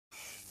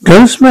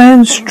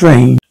Ghostman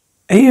strange.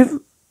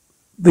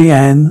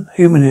 Avian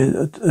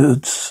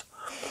humanoids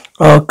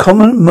are a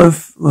common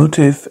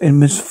motif in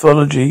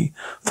mythology,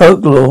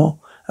 folklore,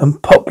 and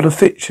popular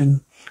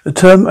fiction. The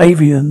term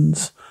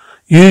avians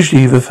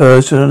usually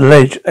refers to an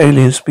alleged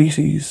alien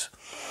species.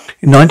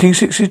 In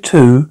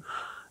 1962,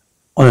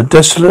 on a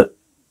desolate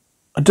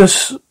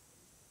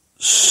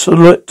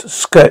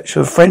sketch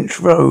of a French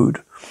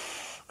road,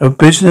 a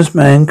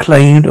businessman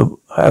claimed to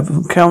have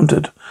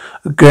encountered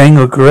a gang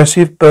of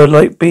aggressive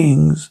bird-like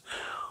beings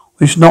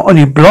which not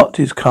only blocked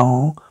his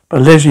car,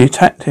 but allegedly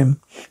attacked him.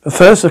 The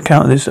first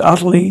account of this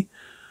utterly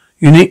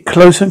unique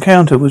close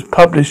encounter was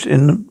published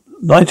in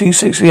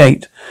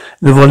 1968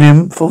 in the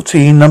volume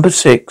 14, number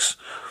 6,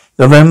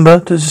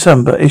 November to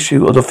December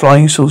issue of the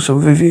Flying Saucer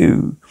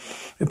Review.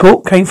 The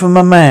report came from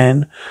a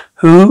man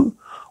who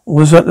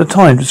was at the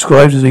time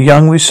described as a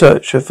young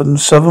researcher from the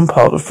southern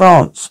part of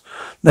France,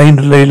 named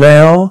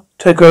Léo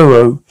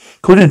Tegoro.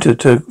 According to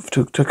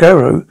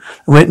Tegoro,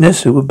 the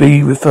witness, who would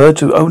be referred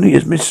to only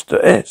as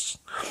Mr. S,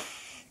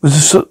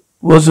 was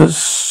a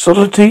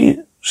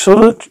solidly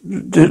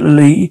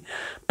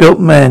built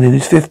man in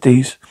his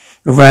 50s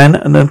who ran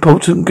an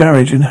important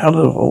garage in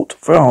Hallaut,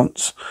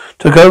 France.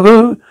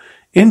 Tegoro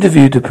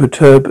interviewed the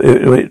perturbed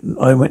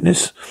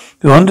eyewitness,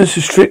 who under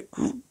strict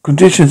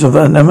conditions of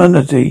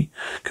anonymity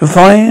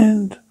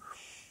confined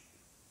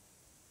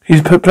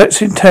his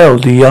perplexing tale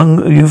to the young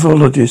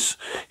ufologist.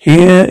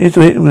 Here is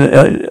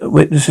the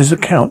witness's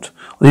account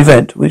of the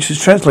event, which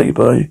is translated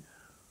by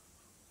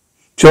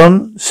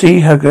John C.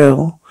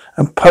 Hagel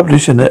and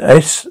published in the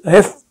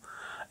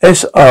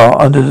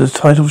SR under the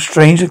title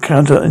Strange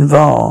Encounter in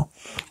Var.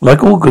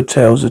 Like all good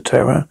tales of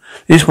terror,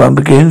 this one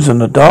begins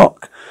on a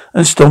dark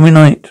and stormy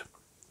night.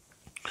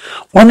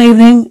 One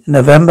evening in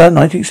November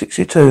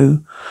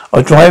 1962, I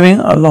was driving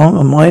along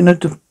a minor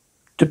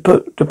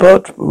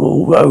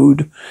departable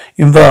road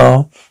in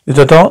Var. It was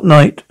a dark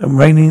night and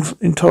raining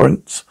in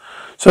torrents,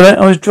 so that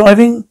I was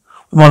driving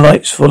with my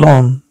lights full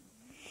on.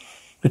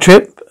 The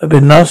trip had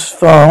been thus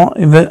far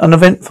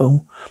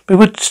uneventful, but it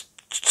would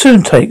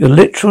soon take a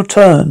literal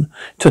turn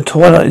to a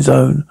twilight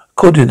zone,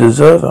 according to the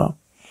observer.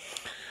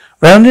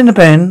 Rounding the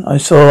bend, I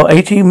saw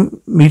 80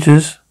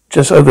 meters,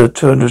 just over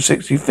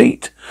 260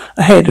 feet,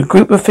 ahead a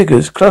group of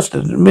figures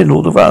clustered in the middle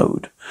of the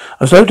road.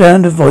 I slowed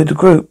down to avoid the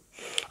group.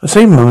 At the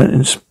same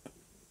moment,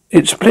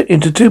 it split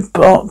into two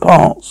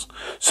parts,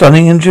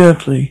 sunning and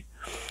jerkily.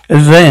 It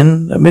was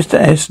then that Mr.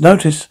 S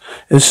noticed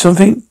there was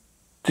something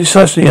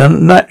decisively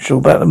unnatural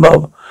about the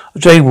mob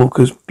of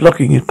jaywalkers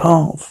blocking his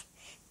path.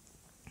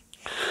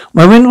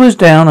 My window was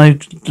down. I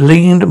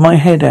leaned my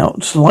head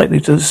out slightly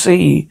to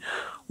see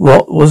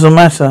what was the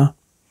matter.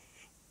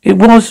 It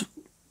was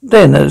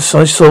then as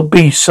I saw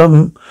beasts,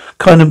 some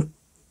kind of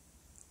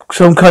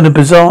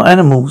bizarre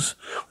animals,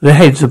 with the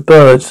heads of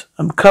birds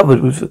and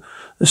covered with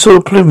the sort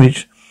of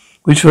plumage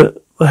which were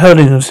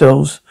hurling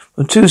themselves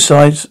from two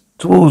sides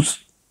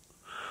towards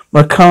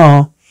my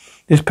car.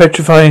 This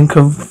petrifying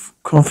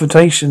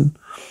confrontation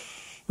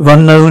with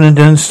unknown and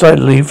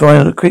unsightly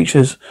violent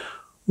creatures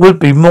would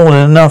be more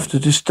than enough to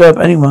disturb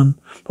anyone.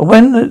 But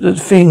when the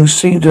things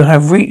seemed to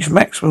have reached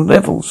maximum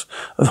levels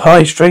of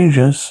high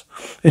strangeness,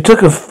 it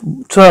took a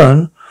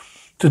turn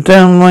to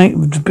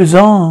downright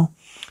bizarre.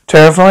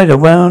 Terrified, I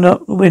wound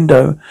up the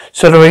window,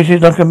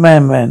 accelerated like a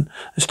madman,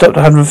 and stopped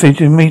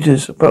 150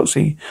 meters,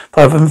 approximately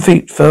 500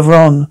 feet further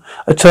on.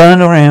 I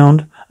turned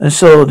around and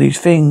saw these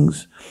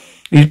things,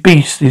 these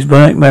beasts, these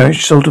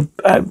nightmarish sort of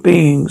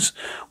beings,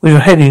 which were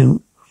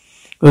heading,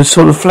 were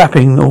sort of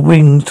flapping their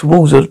wings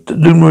towards a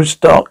luminous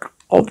dark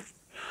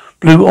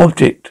blue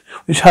object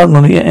which hung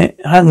in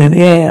the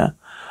air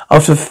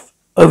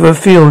over a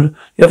field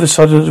the other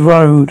side of the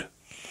road.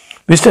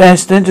 Mr.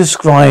 S then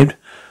described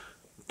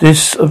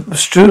this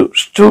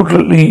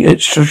extraordinarily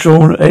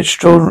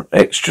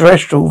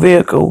extraterrestrial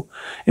vehicle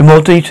in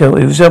more detail.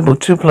 It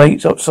resembled two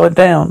plates upside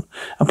down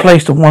and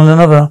placed on one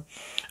another,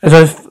 as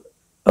if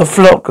a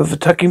flock of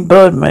attacking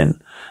birdmen.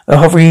 A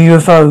hovering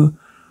UFO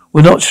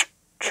would not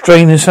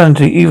strain the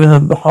sanity even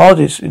of the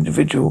hardest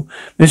individual.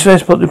 Mr.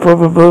 S put the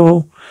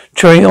probable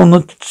cherry on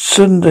the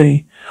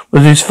sundae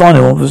with his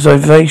final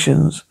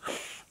observations.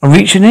 On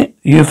reaching it,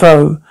 the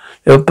UFO,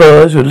 there were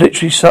birds who were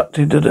literally sucked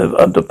into the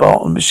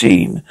underpart of the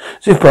machine,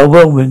 as if by a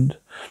whirlwind.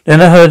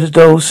 Then I heard a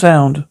dull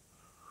sound.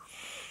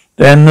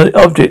 Then the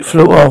object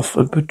flew off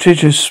at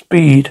prodigious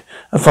speed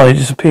and finally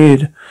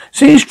disappeared. It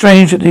seemed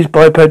strange that these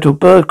bipedal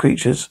bird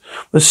creatures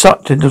were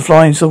sucked into the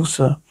flying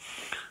saucer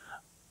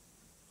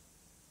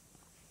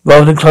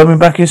rather than climbing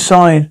back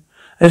inside.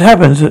 It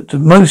happens that to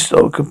most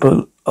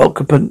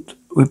occupant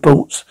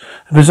reports,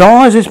 as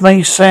bizarre as this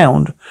may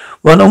sound,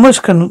 one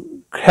almost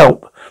can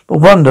help but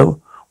wonder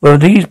whether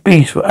these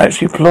beasts were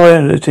actually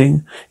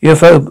piloting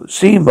UFO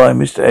seen by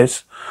Mr.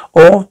 S,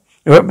 or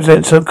they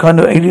represent some kind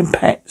of alien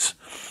pets,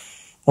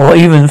 or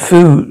even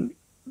food,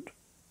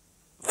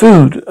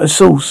 a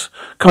source,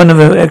 kind of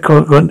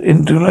an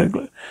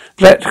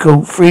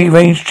intergalactical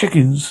free-range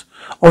chickens,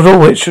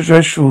 although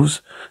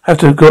extraterrestrials have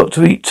got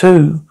to eat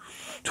too.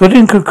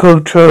 According to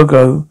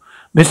Trogo,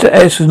 Mr.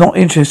 S was not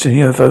interested in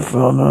UFO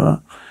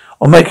phenomena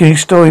or making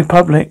his story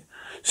public,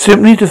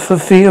 simply for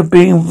fear of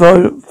being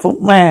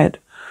thought mad.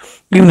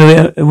 Even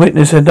though the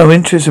witness had no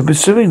interest in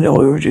pursuing the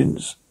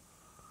origins.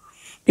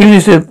 Even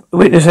if the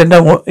witness had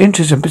no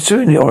interest in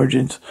pursuing the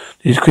origins of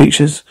these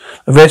creatures,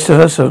 the rest of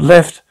us have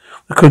left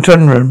the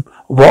conundrum.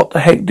 What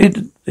the heck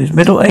did his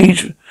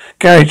middle-aged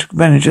garage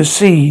manager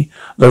see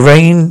the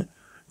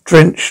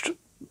rain-drenched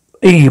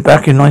E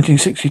back in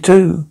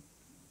 1962?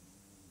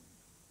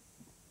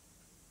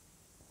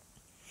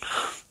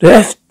 The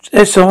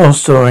FSR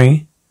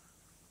story,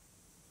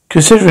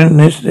 considering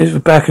this was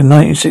back in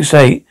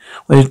 1968,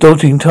 when his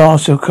daunting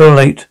task to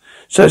correlate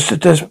such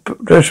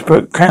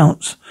desperate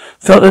accounts,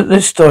 felt that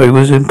this story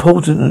was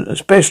important,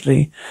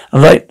 especially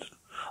in light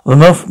of the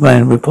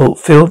Mothman report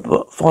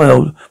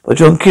filed by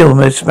John Keel in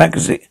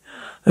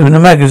the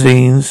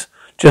magazine's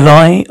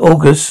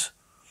July-August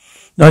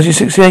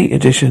 1968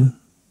 edition.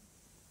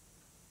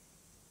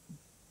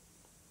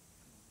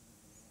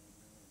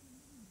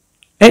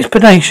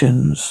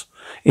 Explanations.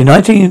 In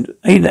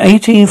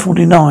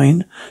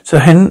 1849,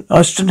 Sir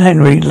Austin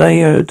Henry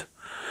Layard,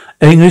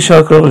 an English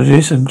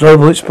archaeologist and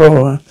global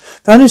explorer,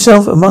 found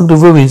himself among the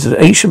ruins of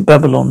ancient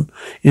Babylon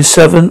in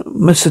southern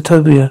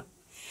Mesopotamia.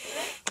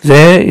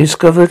 There he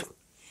discovered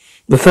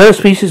the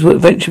first pieces would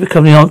eventually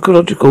become the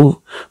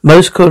archaeological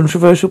most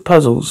controversial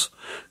puzzles,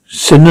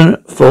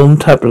 cuneiform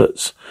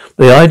tablets.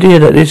 The idea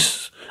that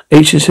this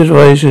ancient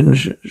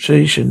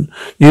civilization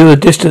knew the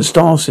distant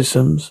star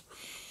systems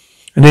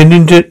and then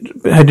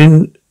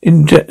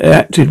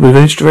interacted with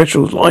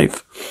extraterrestrial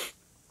life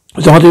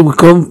was started with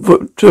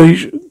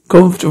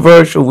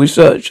controversial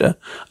researcher,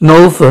 an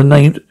author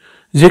named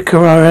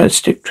Zechariah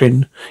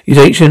Stitchin. His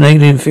ancient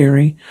alien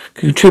theory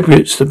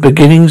contributes to the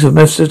beginnings of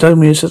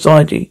Mesopotamian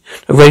society,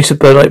 a race of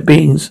bird-like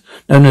beings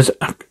known as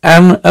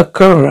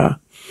Akura,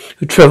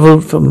 who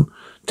travelled from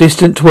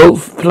distant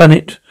 12th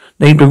planet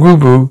named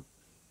Urubu.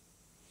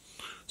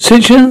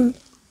 Stitchin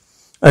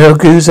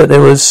argues that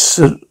there was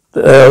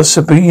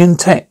Siberian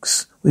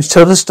texts which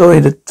tell the story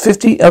that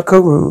 50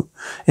 Akuru,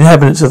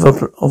 inhabitants of a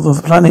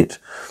planet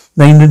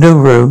named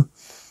Nuru,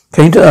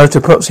 came to Earth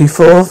approximately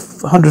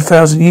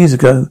 400,000 years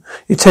ago,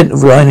 intent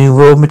of mining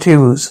raw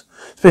materials,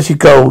 especially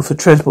gold, for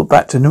transport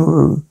back to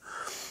Nuru.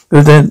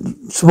 With their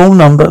small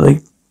number,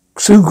 they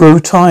soon grew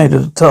tired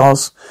of the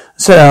task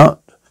and set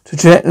out to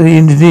genetically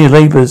engineer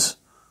labourers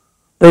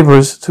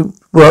to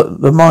work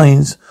the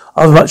mines.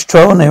 After much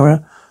trial and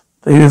error,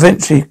 they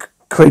eventually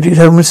created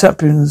Homo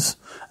sapiens,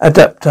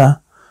 adapter,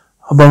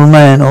 Homo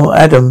man, or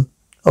Adam,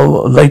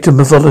 or later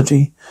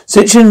mythology.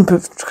 Sitchin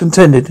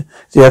contended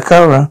the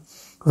Akara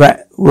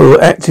that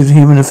were active in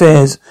human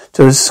affairs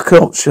till his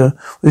culture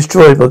was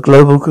destroyed by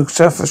global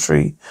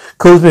catastrophe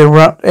caused by the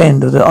abrupt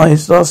end of the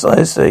last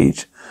ice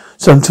age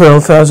some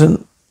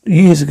 12,000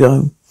 years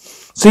ago.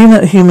 Seeing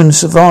that humans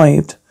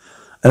survived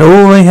and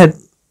all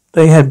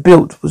they had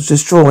built was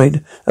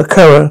destroyed,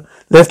 Akara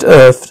left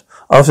Earth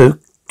after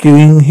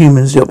giving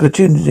humans the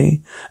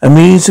opportunity and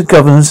means to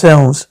govern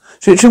themselves.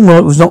 Sitchin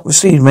work was not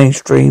received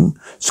mainstream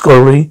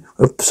scholarly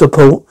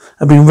support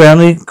and been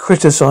roundly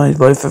criticised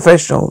by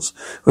professionals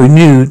who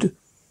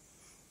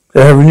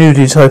have renewed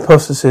his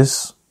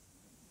hypothesis.